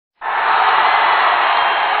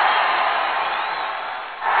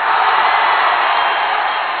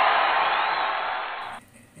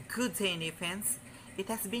Good day, NIPPINES. It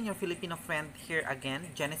has been your Filipino friend here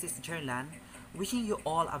again, Genesis Jerlan, wishing you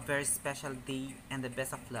all a very special day and the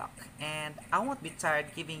best of luck. And I won't be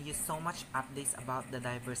tired giving you so much updates about the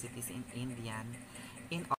diversities in Indian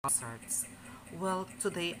in all sorts. Well,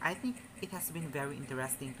 today I think it has been very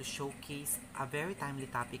interesting to showcase a very timely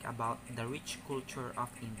topic about the rich culture of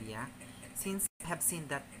India, since I have seen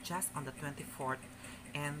that just on the 24th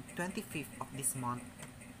and 25th of this month,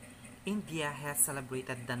 India has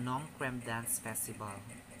celebrated the Nongkrem Dance Festival.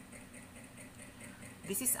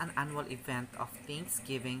 This is an annual event of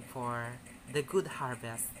Thanksgiving for the good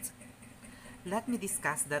harvest. Let me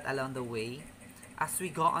discuss that along the way as we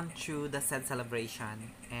go on through the said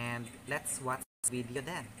celebration, and let's watch the video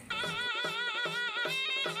then.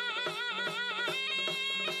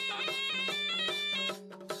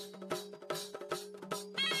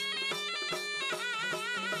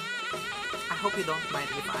 I hope you don't mind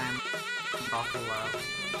if I'm talking while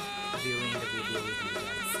viewing the video with you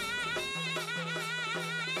guys.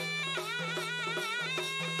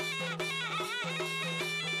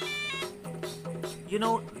 You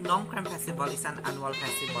know, Nongkrem Festival is an annual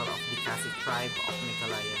festival of the Khasi tribe of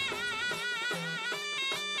Meghalaya.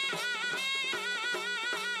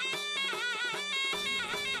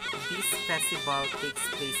 This festival takes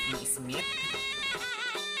place in Smith,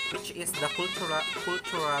 which is the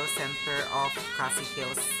cultural center of Khasi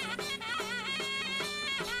Hills.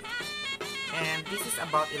 And this is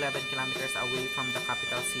about 11 kilometers away from the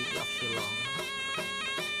capital city of Shillong.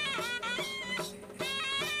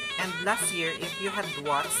 And last year, if you had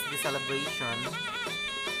watched the celebration,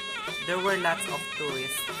 there were lots of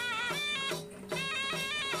tourists.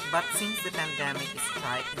 But since the pandemic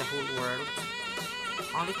struck the whole world,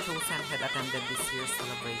 only chosen had attended this year's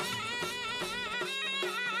celebration.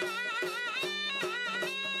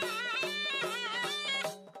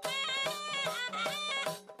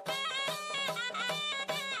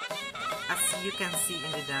 As you can see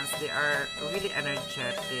in the dance, they are really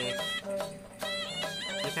energetic.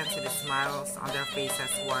 You can see the smiles on their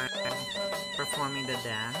faces while performing the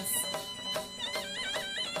dance.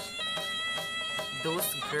 Those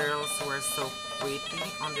girls were so pretty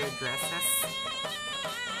on their dresses.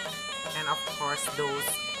 And of course, those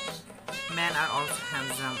men are also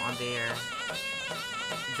handsome on their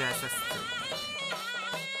dresses too.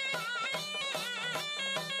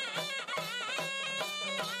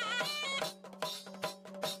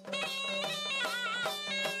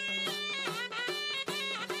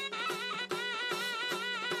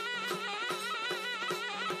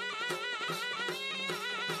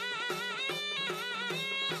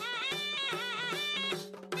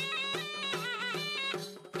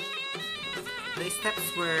 The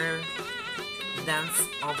steps were danced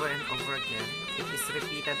over and over again. It is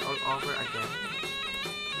repeated all over again.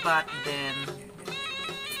 But then,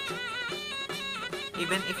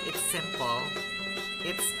 even if it's simple,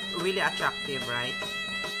 it's really attractive, right?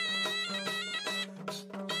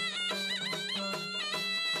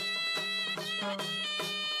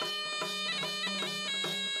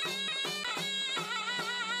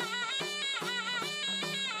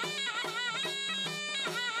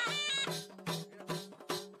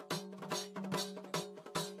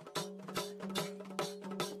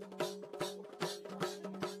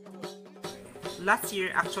 Last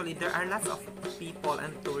year, actually, there are lots of people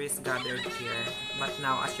and tourists gathered here, but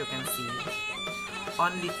now, as you can see,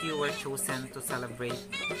 only few were chosen to celebrate.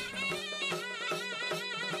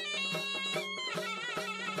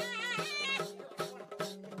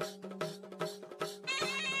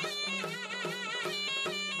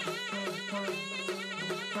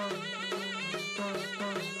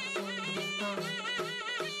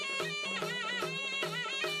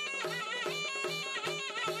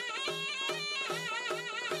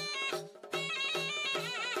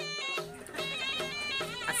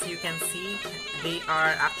 As you can see, they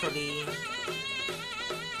are actually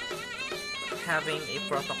having a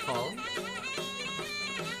protocol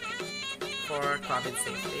for COVID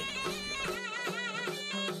safety.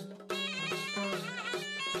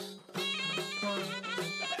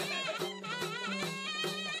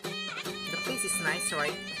 The place is nice,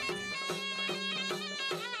 right?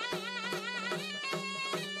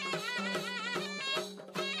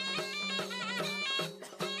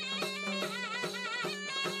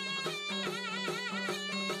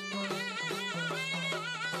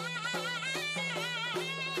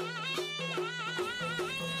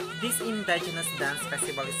 This indigenous dance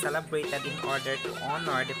festival is celebrated in order to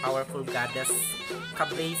honor the powerful Goddess Ka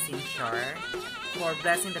Blei Synshar for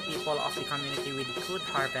blessing the people of the community with good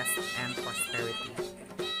harvest and prosperity.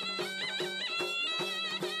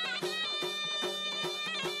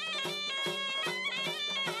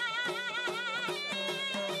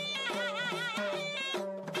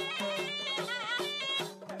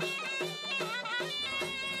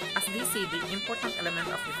 As they say, the important element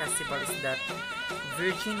of the festival is that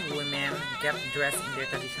virgin women get dressed in their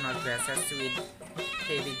traditional dresses with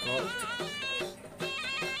heavy gold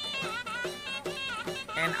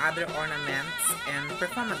and other ornaments and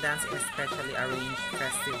perform a dance in a specially arranged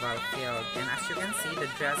festival field. And as you can see, the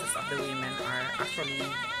dresses of the women are actually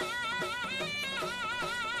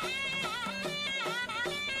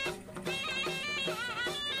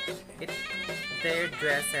their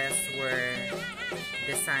dresses were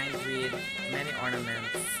designed with many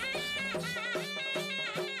ornaments.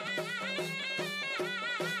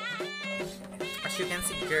 As you can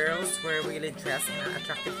see, girls were really dressed in an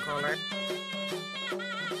attractive color.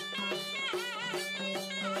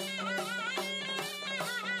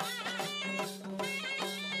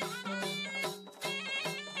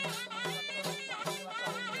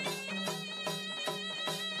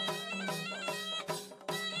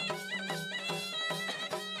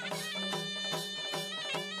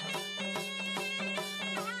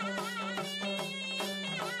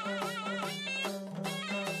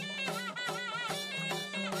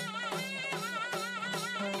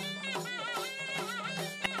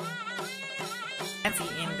 Can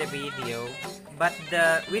see in the video, but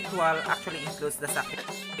the ritual actually includes the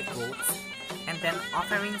sacrifice of goats, and then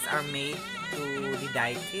offerings are made to the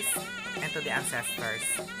deities and to the ancestors,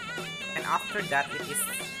 and after that it is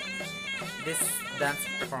this dance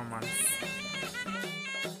performance.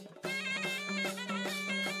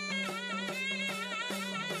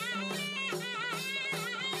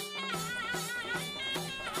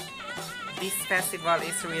 This festival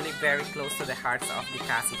is really very close to the hearts of the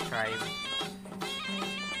Khasi tribe.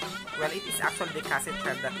 Well, it is actually the Khasi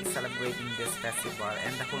tribe that is celebrating this festival,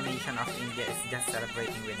 and the whole nation of India is just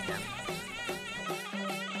celebrating with them.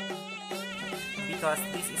 Because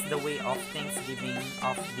this is the way of Thanksgiving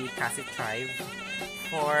of the Khasi tribe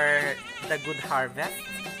for the good harvest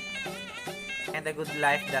and the good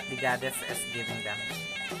life that the goddess is giving them.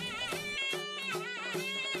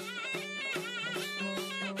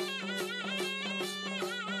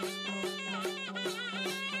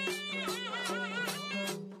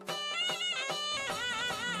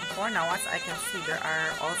 For now, as I can see, there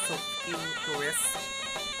are also few tourists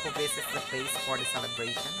who visit the place for the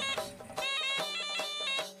celebration.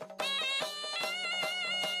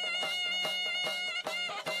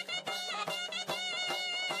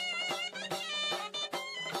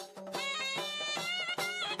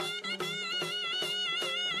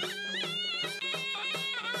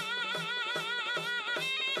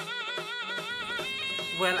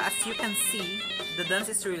 Well, as you can see, the dance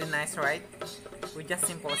is really nice, right? With just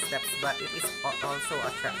simple steps, but it is also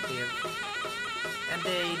attractive. And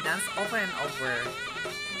they dance over and over.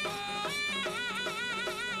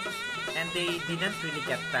 And they didn't really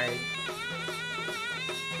get tired.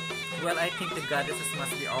 Well, I think the goddesses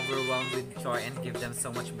must be overwhelmed with joy and give them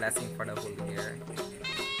so much blessing for the whole year.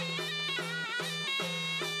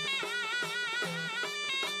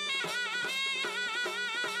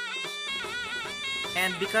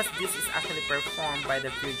 And because this is actually performed by the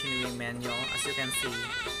virgin women, as you can see,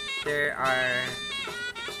 there are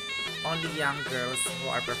only young girls who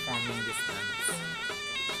are performing this dance.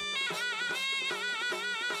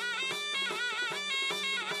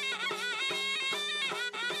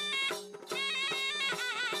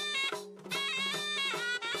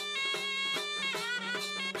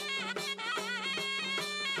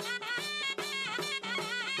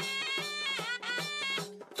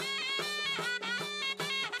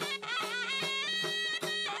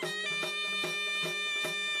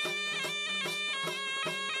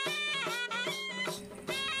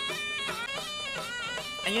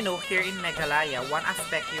 And you know, here in Meghalaya, one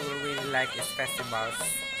aspect you will really like is festivals.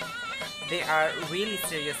 They are really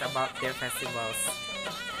serious about their festivals.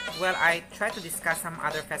 Well, I try to discuss some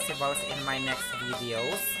other festivals in my next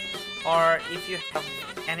videos. Or if you have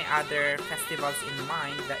any other festivals in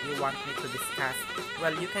mind that you want me to discuss,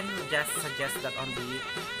 well, you can just suggest that on the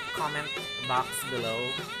comment box below.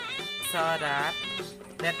 So that,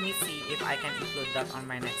 let me see if I can include that on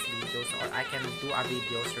my next videos, or I can do a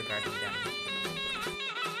videos regarding them.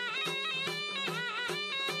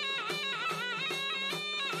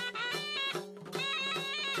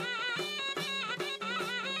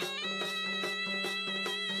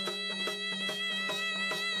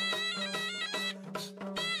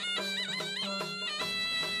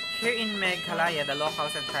 Here in Meghalaya, the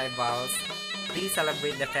locals and tribals really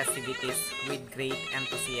celebrate the festivities with great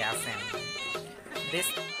enthusiasm. This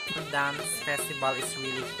dance festival is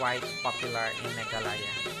really quite popular in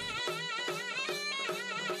Meghalaya.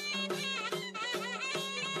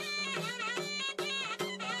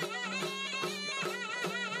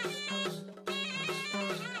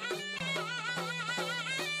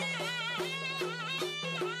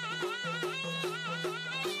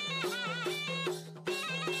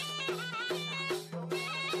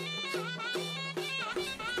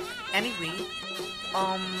 Anyway,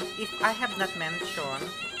 if I have not mentioned,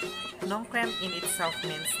 Nongkrem in itself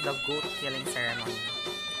means the goat killing ceremony.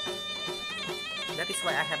 That is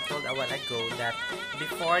why I have told a while ago that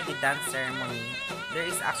before the dance ceremony, there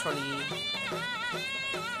is actually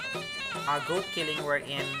a goat killing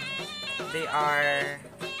wherein they are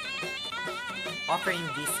offering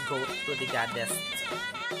this goat to the goddess.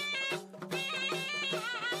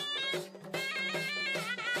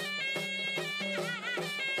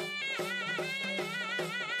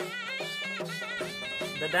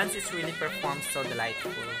 The dance is really performed so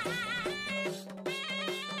delightful.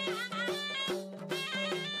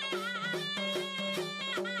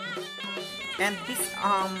 And this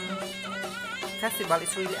festival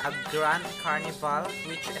is really a grand carnival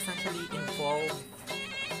which essentially involves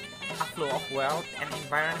a flow of wealth and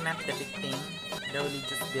environment depicting the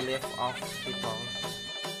religious belief of people.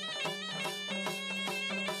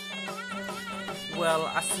 Well,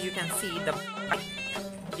 as you can see, the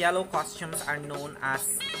yellow costumes are known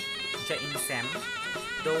as Jainsem.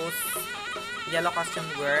 Those yellow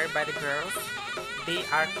costumes wear by the girls, they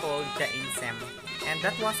are called Jainsem. And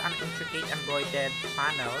that was an intricate embroidered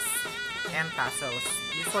panels and tassels.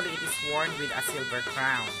 Usually it is worn with a silver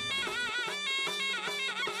crown.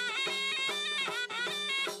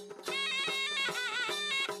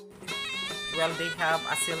 Well, they have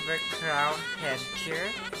a silver crown headgear.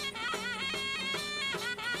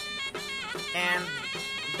 And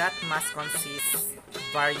that mask consists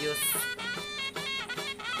various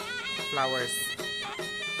flowers.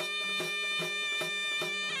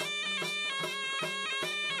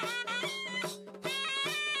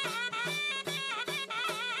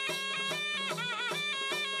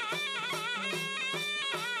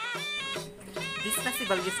 This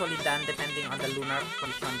festival usually done depending on the lunar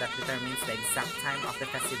position that determines the exact time of the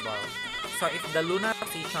festival. So if the lunar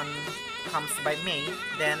position comes by May,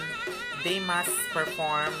 then they must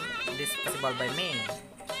perform this festival by May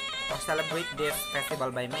or celebrate this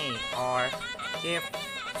festival by May. Or if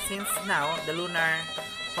since now the lunar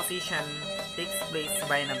position takes place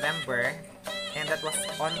by November, and that was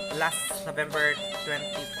on last November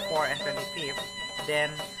 24 and 25th, then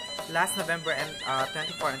last November and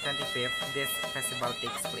 24 and 25th, this festival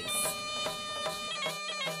takes place.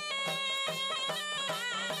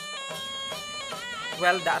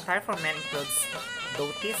 Well, the attire for men includes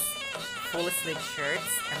dhotis, full sleeve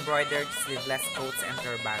shirts, embroidered sleeveless coats, and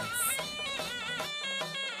turbans.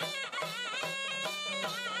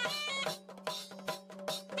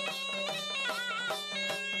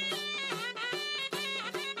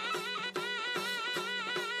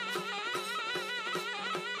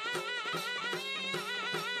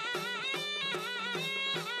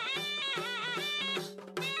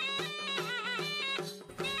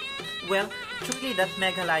 Well, truly that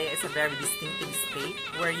Meghalaya is a very distinctive state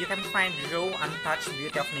where you can find raw, untouched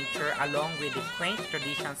beauty of nature along with the quaint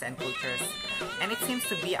traditions and cultures. And it seems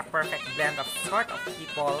to be a perfect blend of sort of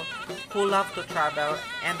people who love to travel,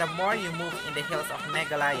 and the more you move in the hills of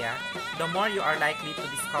Meghalaya, the more you are likely to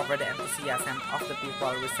discover the enthusiasm of the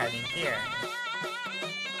people residing here.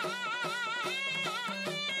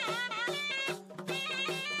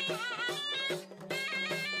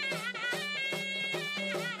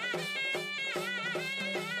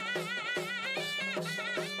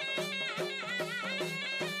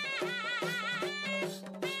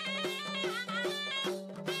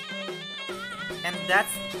 And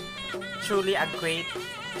that's truly a great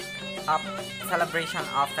celebration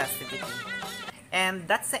of festivity. And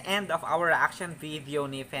that's the end of our reaction video,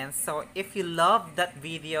 NIPPINES. So if you loved that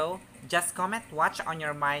video, just comment "watch" on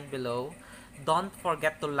your mind below. Don't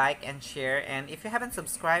forget to like and share. And if you haven't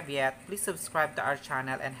subscribed yet, please subscribe to our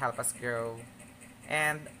channel and help us grow.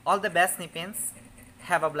 And all the best, NIPPINES.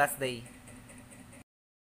 Have a blessed day.